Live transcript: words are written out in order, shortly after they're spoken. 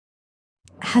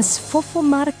Has Fofo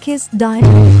Márquez died?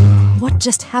 What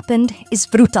just happened is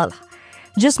brutal.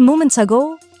 Just moments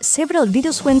ago, several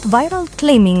videos went viral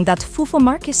claiming that Fofo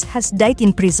Márquez has died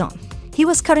in prison. He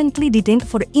was currently detained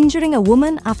for injuring a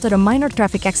woman after a minor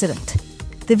traffic accident.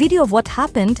 The video of what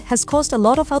happened has caused a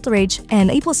lot of outrage, and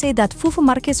people say that Fofo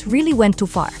Márquez really went too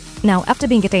far. Now, after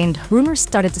being detained, rumors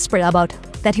started to spread about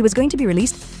that he was going to be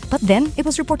released, but then it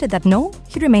was reported that no,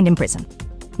 he remained in prison.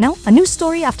 Now, a new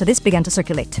story after this began to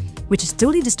circulate, which is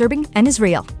truly disturbing and is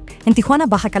real. In Tijuana,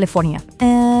 Baja California,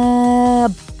 a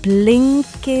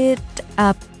blanket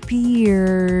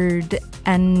appeared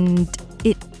and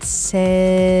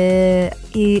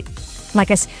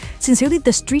sincerely,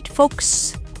 the street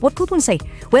folks, what could one say?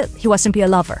 Well, he was simply a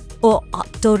lover.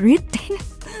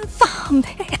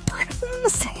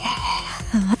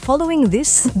 Following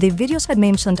this, the videos I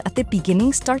mentioned at the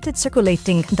beginning started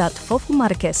circulating that Fofo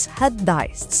Márquez had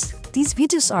died. These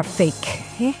videos are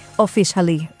fake.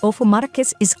 Officially, Fofo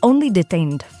Márquez is only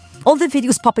detained. All the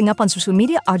videos popping up on social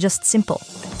media are just simple,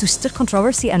 to stir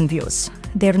controversy and views.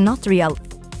 They're not real.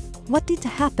 What did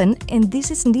happen, and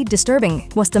this is indeed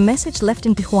disturbing, was the message left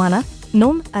in Tijuana,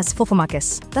 known as Fofo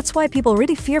Márquez. That's why people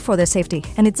really fear for their safety,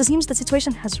 and it seems the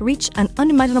situation has reached an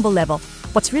unimaginable level.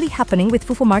 What's really happening with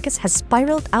Fofo Márquez has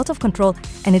spiraled out of control,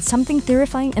 and it's something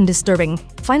terrifying and disturbing.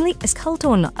 Finally,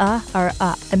 escalaton,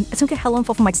 how long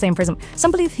Fofo might stay in prison.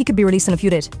 Some believe he could be released in a few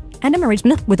days, and a marriage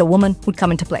with a woman would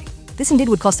come into play. This indeed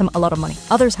would cost him a lot of money.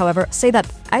 Others, however, say that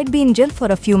I'd be in jail for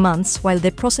a few months while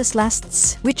the process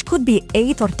lasts, which could be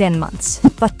 8 or 10 months.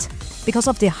 But because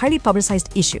of the highly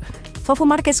publicized issue, Fofo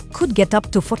Márquez could get up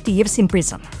to 40 years in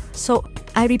prison. So,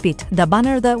 I repeat, the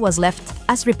banner there was left,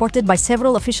 as reported by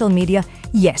several official media,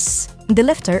 yes, they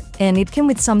left her, and it came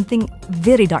with something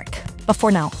very dark. But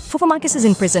for now, Fofo Márquez is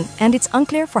in prison, and it's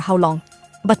unclear for how long.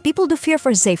 But people do fear for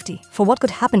his safety, for what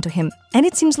could happen to him, and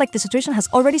it seems like the situation has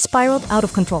already spiraled out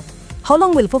of control. How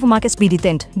long will Fofo Márquez be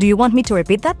detained? Do you want me to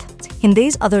repeat that? In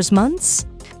days, others months?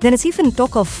 Then it's even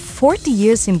talk of 40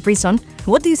 years in prison.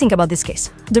 What do you think about this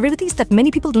case? The reality is that many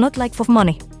people do not like Fofo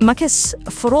Márquez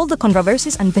for all the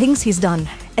controversies and things he's done,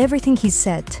 everything he's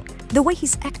said, the way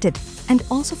he's acted, and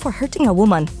also for hurting a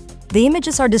woman. The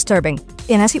images are disturbing,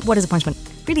 and what is the punishment?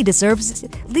 Really deserves?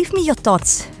 Leave me your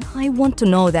thoughts. I want to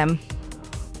know them.